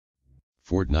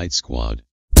Fortnite squad.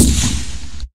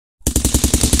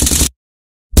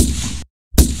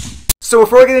 So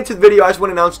before I get into the video, I just want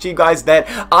to announce to you guys that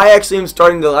I actually am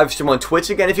starting the live stream on Twitch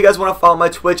again. If you guys want to follow my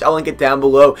Twitch, I'll link it down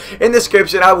below in the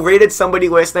description. I rated somebody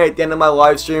last night at the end of my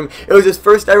live stream. It was his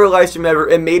first ever live stream ever.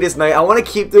 It made his night. I want to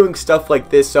keep doing stuff like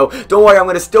this, so don't worry. I'm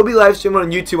going to still be live streaming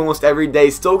on YouTube almost every day.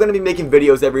 Still going to be making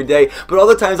videos every day, but all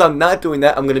the times I'm not doing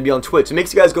that, I'm going to be on Twitch. So make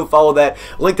sure you guys go follow that.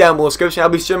 Link down below in the description. I'll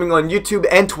be streaming on YouTube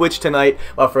and Twitch tonight.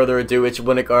 Without further ado, it's your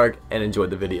boy Nick, and enjoy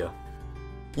the video.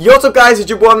 Yo, what's up guys, it's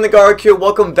your boy Nick here.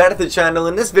 Welcome back to the channel.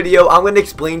 In this video, I'm going to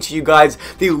explain to you guys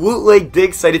the Loot Lake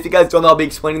dig site. If you guys don't know, I'll be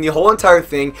explaining the whole entire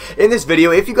thing in this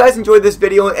video. If you guys enjoyed this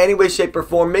video in any way, shape, or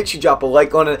form, make sure you drop a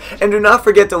like on it. And do not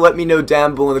forget to let me know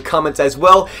down below in the comments as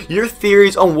well your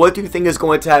theories on what do you think is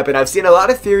going to happen. I've seen a lot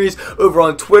of theories over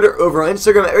on Twitter, over on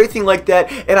Instagram, everything like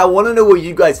that. And I want to know what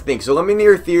you guys think. So let me know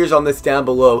your theories on this down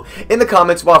below in the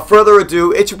comments. Without further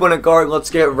ado, it's your boy Nick. Let's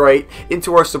get right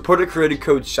into our supporter created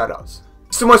code shoutouts.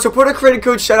 So my supporter created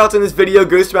code shoutouts in this video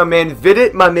goes to my man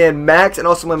Vidit, my man Max, and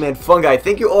also my man Fungi.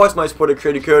 Thank you all for my supporter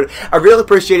created code. I really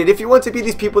appreciate it. If you want to be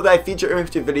these people that I feature in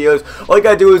future videos, all you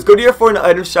gotta do is go to your Fortnite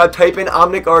item shop, type in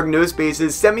OmnicArg, no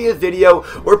spaces, send me a video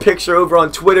or picture over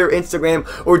on Twitter, Instagram,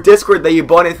 or Discord that you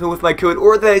bought anything with my code,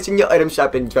 or that it's in your item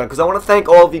shop in general. Because I want to thank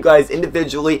all of you guys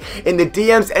individually in the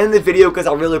DMs and in the video, because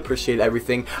I really appreciate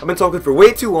everything. I've been talking for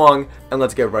way too long, and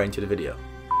let's get right into the video.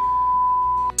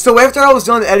 So after I was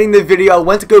done editing the video, I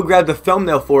went to go grab the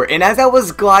thumbnail for it, and as I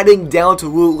was gliding down to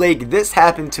Loot Lake, this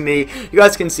happened to me. You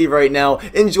guys can see right now.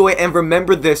 Enjoy and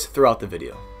remember this throughout the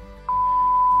video.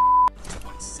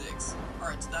 26.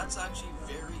 Alright, so that's actually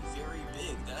very, very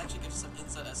big. That actually gives some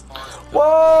insight as far as...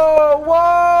 Whoa!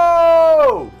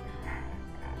 Whoa!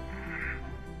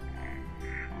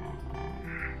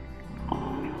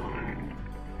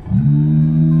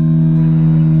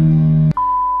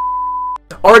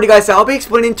 Alrighty guys, so I'll be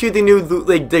explaining to you the new Loot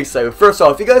Lake dig site. First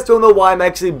off, if you guys don't know why I'm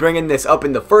actually bringing this up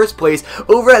in the first place,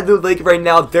 over at Loot Lake right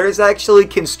now, there's actually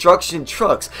construction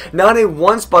trucks. Not in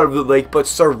one spot of Loot Lake, but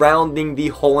surrounding the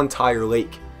whole entire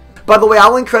lake. By the way,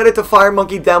 I'll link credit to Fire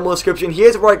Monkey down below in the description.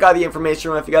 Here's where I got the information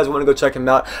from if you guys want to go check him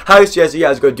out. Highly suggest you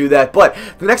guys go do that. But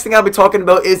the next thing I'll be talking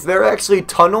about is there are actually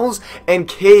tunnels and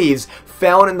caves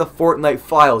found in the Fortnite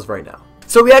files right now.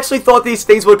 So we actually thought these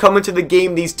things would come into the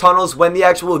game, these tunnels, when the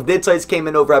actual dig sites came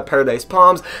in over at Paradise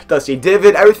Palms, Dusty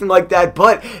Divot, everything like that,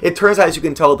 but it turns out, as you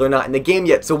can tell, they're not in the game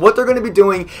yet. So what they're going to be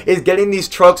doing is getting these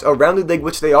trucks around Loot Lake,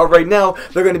 which they are right now.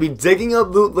 They're going to be digging up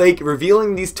Loot Lake,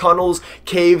 revealing these tunnels,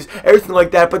 caves, everything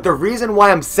like that. But the reason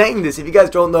why I'm saying this, if you guys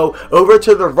don't know, over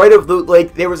to the right of Loot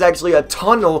Lake, there was actually a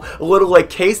tunnel, a little like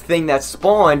case thing that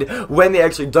spawned when they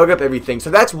actually dug up everything. So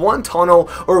that's one tunnel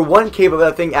or one cave of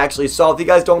that thing actually solved. If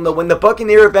you guys don't know, when the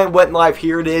Buccaneer event went live,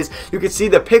 here it is. You can see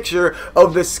the picture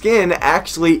of the skin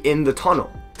actually in the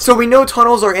tunnel. So we know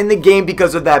tunnels are in the game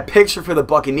because of that picture for the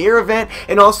Buccaneer event,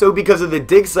 and also because of the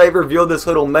dig site revealed this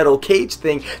little metal cage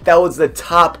thing that was the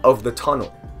top of the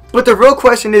tunnel. But the real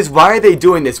question is, why are they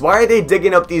doing this? Why are they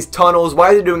digging up these tunnels?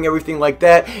 Why are they doing everything like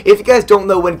that? If you guys don't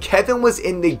know, when Kevin was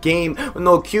in the game, when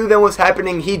the Q then was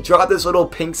happening, he dropped this little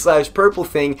pink/purple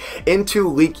thing into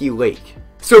Leaky Lake.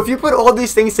 So if you put all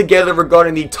these things together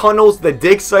regarding the tunnels, the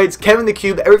dig sites, Kevin the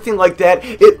Cube, everything like that,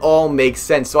 it all makes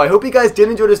sense. So I hope you guys did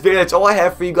enjoy this video. That's all I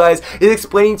have for you guys, is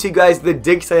explaining to you guys the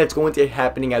dig site that's going to be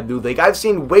happening at Loot Lake. I've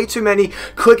seen way too many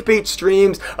clickbait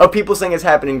streams of people saying it's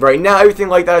happening right now, everything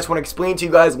like that. I just want to explain to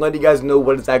you guys and let you guys know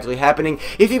what is actually happening.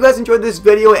 If you guys enjoyed this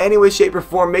video in any way, shape, or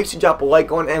form, make sure you drop a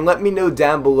like on it and let me know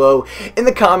down below in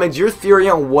the comments your theory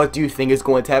on what do you think is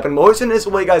going to happen. Most of this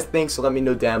is what you guys think, so let me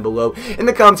know down below in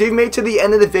the comments. If you've made it to the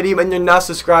end of the video and you're not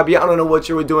subscribed yet, I don't know what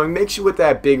you were doing, make sure with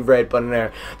that big red button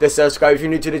there to subscribe if you're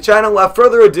new to the channel. Without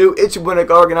further ado, it's your boy Nick,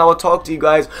 and I will talk to you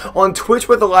guys on Twitch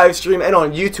with a live stream and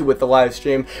on YouTube with a live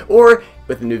stream or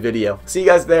with a new video. See you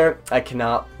guys there. I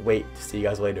cannot wait to see you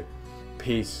guys later.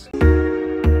 Peace.